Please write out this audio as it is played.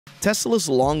Tesla's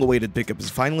long-awaited pickup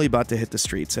is finally about to hit the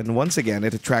streets, and once again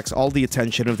it attracts all the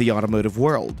attention of the automotive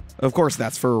world. Of course,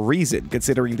 that's for a reason,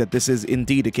 considering that this is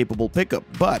indeed a capable pickup,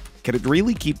 but can it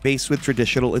really keep pace with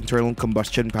traditional internal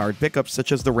combustion-powered pickups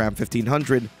such as the Ram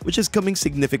 1500, which is coming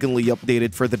significantly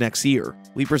updated for the next year?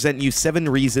 We present you 7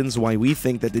 reasons why we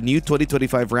think that the new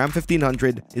 2025 Ram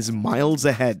 1500 is miles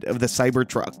ahead of the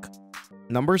Cybertruck.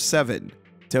 Number 7.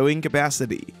 Towing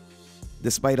capacity.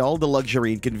 Despite all the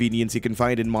luxury and convenience you can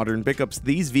find in modern pickups,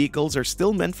 these vehicles are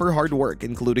still meant for hard work,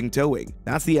 including towing.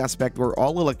 That's the aspect where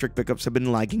all electric pickups have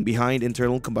been lagging behind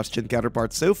internal combustion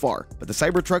counterparts so far, but the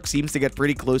Cybertruck seems to get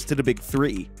pretty close to the big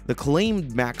 3. The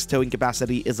claimed max towing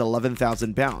capacity is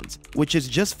 11,000 pounds, which is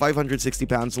just 560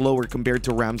 pounds lower compared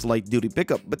to Ram's light-duty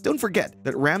pickup, but don't forget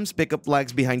that Ram's pickup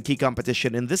lags behind key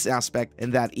competition in this aspect,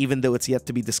 and that even though it's yet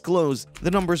to be disclosed, the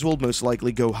numbers will most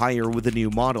likely go higher with the new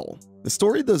model. The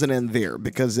story doesn't end there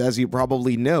because, as you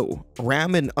probably know,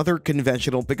 Ram and other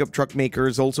conventional pickup truck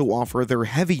makers also offer their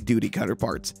heavy-duty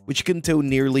counterparts, which can tow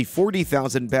nearly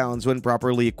 40,000 pounds when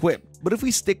properly equipped. But if we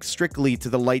stick strictly to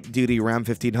the light-duty Ram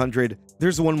 1500,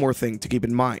 there's one more thing to keep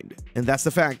in mind, and that's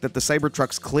the fact that the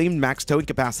Cybertruck's claimed max towing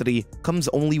capacity comes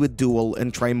only with dual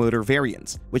and tri-motor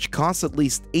variants, which costs at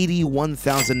least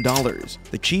 $81,000.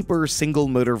 The cheaper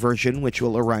single-motor version, which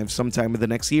will arrive sometime in the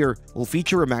next year, will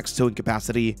feature a max towing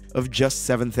capacity of just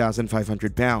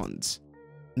 7,500 pounds.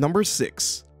 Number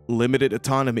 6. Limited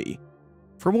autonomy.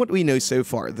 From what we know so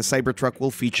far, the Cybertruck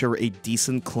will feature a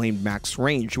decent claimed max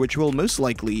range, which will most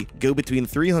likely go between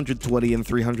 320 and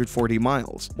 340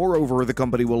 miles. Moreover, the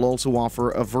company will also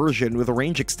offer a version with a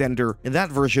range extender, and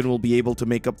that version will be able to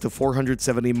make up to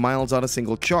 470 miles on a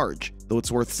single charge, though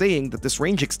it's worth saying that this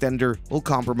range extender will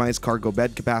compromise cargo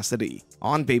bed capacity.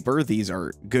 On paper, these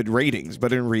are good ratings,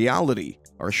 but in reality,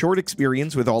 our short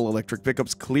experience with all-electric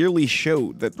pickups clearly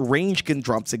showed that range can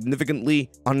drop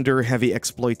significantly under heavy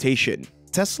exploitation.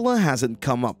 Tesla hasn't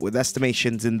come up with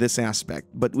estimations in this aspect,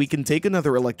 but we can take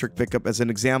another electric pickup as an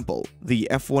example,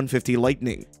 the F-150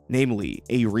 Lightning. Namely,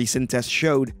 a recent test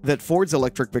showed that Ford's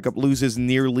electric pickup loses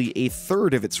nearly a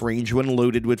third of its range when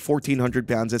loaded with 1,400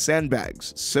 pounds of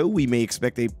sandbags, so we may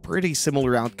expect a pretty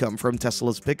similar outcome from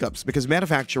Tesla's pickups because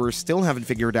manufacturers still haven't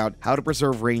figured out how to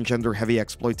preserve range under heavy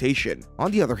exploitation.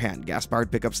 On the other hand,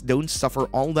 gas-powered pickups don't suffer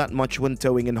all that much when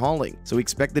towing and hauling, so we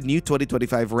expect the new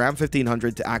 2025 Ram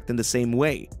 1500 to act in the same way.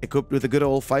 Equipped with a good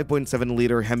old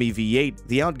 5.7-liter Hemi V8,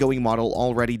 the outgoing model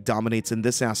already dominates in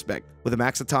this aspect, with a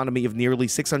max autonomy of nearly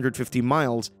 650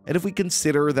 miles, and if we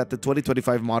consider that the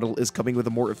 2025 model is coming with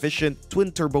a more efficient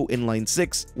twin-turbo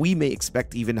inline-6, we may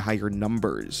expect even higher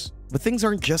numbers. But things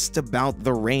aren't just about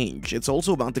the range, it's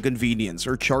also about the convenience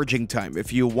or charging time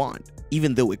if you want.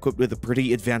 Even though equipped with a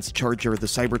pretty advanced charger, the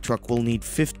Cybertruck will need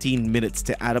 15 minutes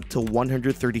to add up to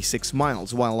 136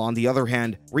 miles, while on the other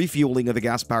hand, refueling of the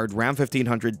gas-powered Ram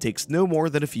 1500 takes no more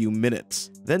than a few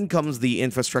minutes. Then comes the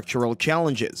infrastructural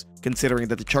challenges, considering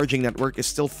that the charging network is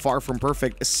still far from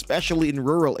perfect, especially in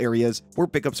rural areas where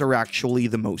pickups are actually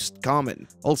the most common.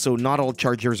 Also, not all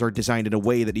chargers are designed in a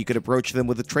way that you could approach them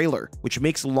with a trailer, which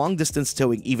makes long-distance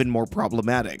towing even more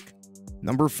problematic.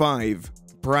 Number 5.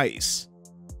 Price.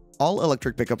 All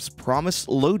electric pickups promise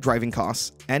low driving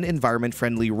costs and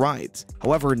environment-friendly rides.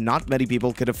 However, not many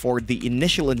people can afford the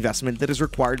initial investment that is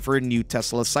required for a new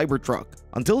Tesla Cybertruck.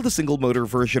 Until the single-motor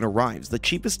version arrives, the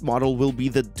cheapest model will be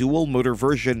the dual-motor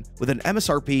version with an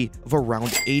MSRP of around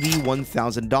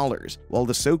 $81,000, while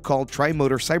the so-called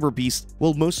tri-motor Cyberbeast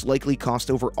will most likely cost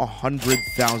over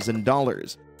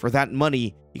 $100,000. For that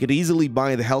money, you could easily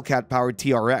buy the Hellcat-powered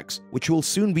TRX, which will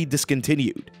soon be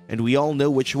discontinued, and we all know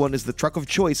which one is the truck of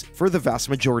choice for the vast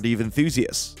majority of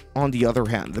enthusiasts. On the other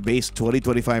hand, the base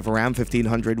 2025 Ram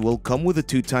 1500 will come with a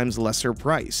 2 times lesser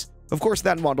price. Of course,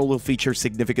 that model will feature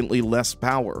significantly less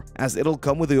power, as it'll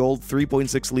come with the old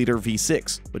 3.6-liter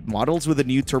V6, but models with a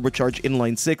new turbocharged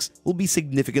inline-6 will be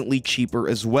significantly cheaper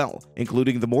as well,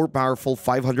 including the more powerful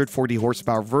 540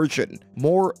 horsepower version.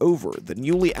 Moreover, the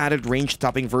newly added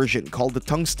range-topping version called the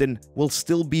Tungsten will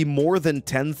still be more than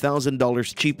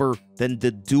 $10,000 cheaper than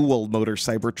the dual-motor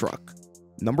Cybertruck.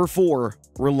 Number 4.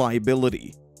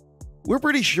 Reliability. We're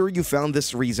pretty sure you found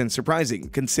this reason surprising,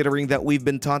 considering that we've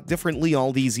been taught differently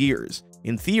all these years.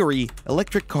 In theory,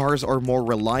 electric cars are more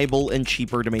reliable and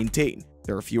cheaper to maintain.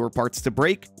 There are fewer parts to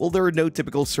break, while there are no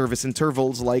typical service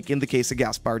intervals like in the case of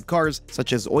gas-powered cars,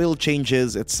 such as oil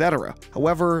changes, etc.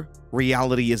 However,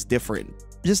 reality is different.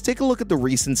 Just take a look at the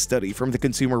recent study from the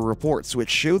Consumer Reports, which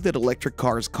showed that electric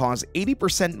cars cause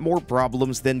 80% more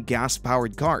problems than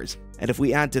gas-powered cars. And if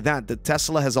we add to that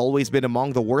Tesla has always been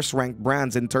among the worst-ranked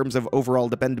brands in terms of overall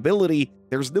dependability,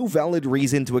 there's no valid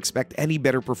reason to expect any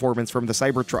better performance from the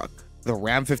Cybertruck. The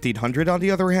Ram 1500, on the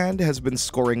other hand, has been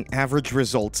scoring average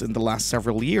results in the last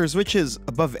several years, which is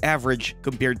above average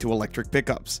compared to electric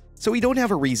pickups. So we don't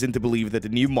have a reason to believe that the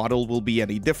new model will be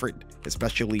any different,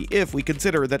 especially if we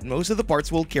consider that most of the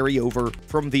parts will carry over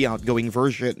from the outgoing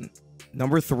version.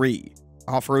 Number 3.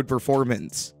 Off-road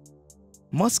performance.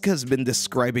 Musk has been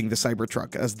describing the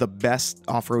Cybertruck as the best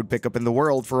off-road pickup in the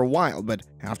world for a while, but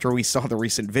after we saw the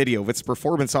recent video of its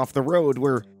performance off the road,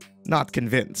 we're not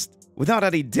convinced. Without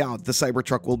any doubt, the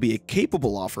Cybertruck will be a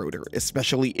capable off-roader,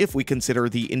 especially if we consider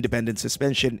the independent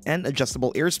suspension and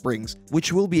adjustable air springs,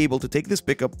 which will be able to take this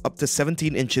pickup up to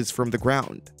 17 inches from the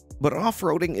ground. But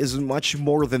off-roading is much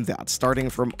more than that, starting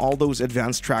from all those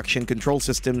advanced traction control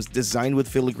systems designed with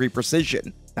filigree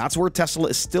precision. That's where Tesla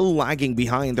is still lagging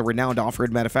behind the renowned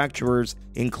off-road manufacturers,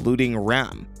 including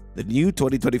Ram. The new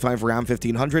 2025 Ram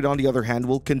 1500, on the other hand,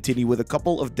 will continue with a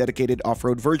couple of dedicated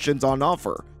off-road versions on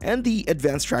offer, and the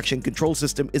advanced traction control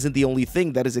system isn't the only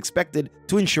thing that is expected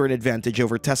to ensure an advantage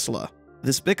over Tesla.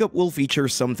 This pickup will feature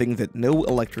something that no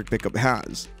electric pickup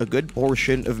has, a good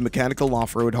portion of mechanical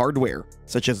off-road hardware,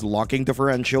 such as locking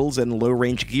differentials and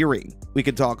low-range gearing. We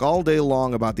could talk all day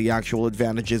long about the actual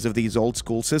advantages of these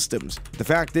old-school systems. The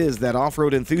fact is that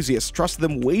off-road enthusiasts trust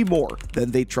them way more than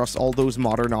they trust all those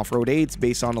modern off-road aids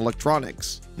based on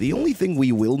electronics. The only thing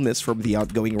we will miss from the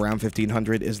outgoing Ram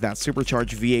 1500 is that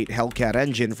supercharged V8 Hellcat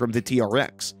engine from the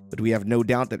TRX, but we have no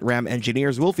doubt that Ram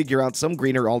engineers will figure out some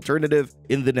greener alternative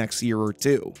in the next year or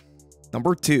two.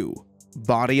 Number 2.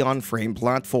 Body-on-frame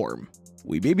platform.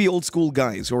 We may be old-school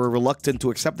guys who are reluctant to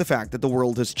accept the fact that the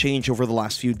world has changed over the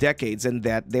last few decades and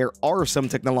that there are some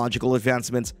technological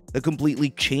advancements that completely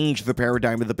change the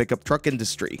paradigm of the pickup truck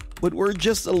industry. But we're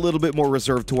just a little bit more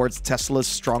reserved towards Tesla's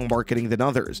strong marketing than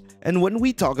others. And when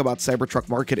we talk about Cybertruck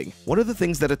marketing, one of the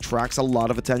things that attracts a lot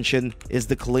of attention is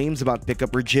the claims about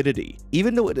pickup rigidity.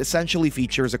 Even though it essentially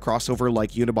features a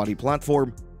crossover-like unibody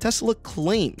platform, Tesla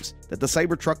claims that the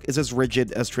Cybertruck is as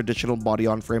rigid as traditional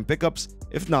body-on-frame pickups,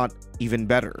 if not even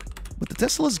better. But the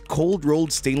Tesla's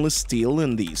cold-rolled stainless steel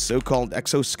and the so-called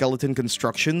exoskeleton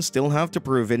construction still have to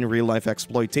prove in real-life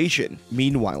exploitation.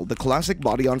 Meanwhile, the classic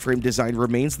body-on-frame design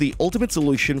remains the ultimate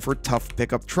solution for tough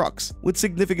pickup trucks, with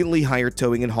significantly higher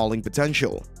towing and hauling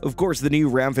potential. Of course, the new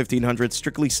Ram 1500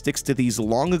 strictly sticks to these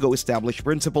long-ago established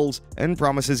principles and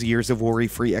promises years of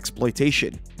worry-free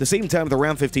exploitation. At the same time, the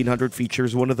Ram 1500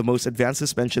 features one of the most advanced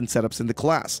suspension setups in the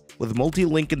class, with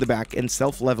multi-link in the back and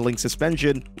self-leveling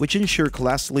suspension, which ensure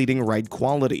class-leading ride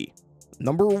quality.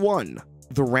 Number 1.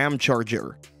 The Ram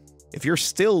Charger. If you're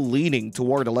still leaning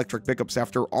toward electric pickups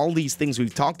after all these things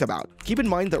we've talked about, keep in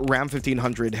mind that Ram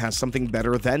 1500 has something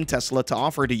better than Tesla to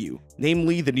offer to you.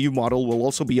 Namely, the new model will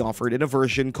also be offered in a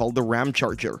version called the Ram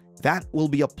Charger. That will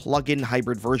be a plug-in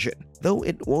hybrid version, though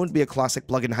it won't be a classic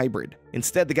plug-in hybrid.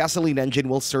 Instead, the gasoline engine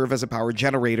will serve as a power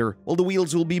generator, while the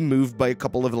wheels will be moved by a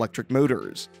couple of electric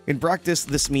motors. In practice,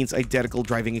 this means identical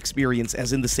driving experience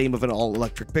as in the same of an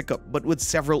all-electric pickup, but with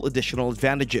several additional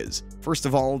advantages. First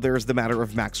of all, there's the matter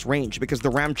of max range, because the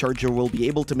Ram Charger will be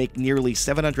able to make nearly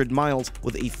 700 miles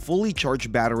with a fully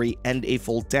charged battery and a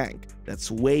full tank.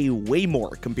 That's way more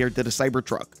compared to the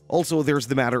Cybertruck. Also, there's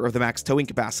the matter of the max towing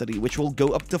capacity, which will go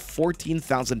up to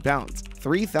 14,000 pounds,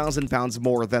 3,000 pounds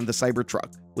more than the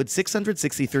Cybertruck. With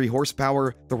 663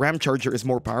 horsepower, the Ram Charger is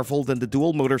more powerful than the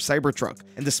dual-motor Cybertruck,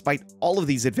 and despite all of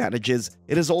these advantages,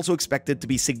 it is also expected to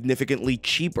be significantly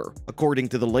cheaper. According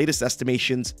to the latest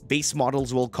estimations, base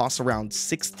models will cost around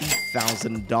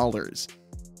 $60,000.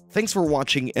 Thanks for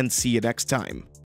watching and see you next time.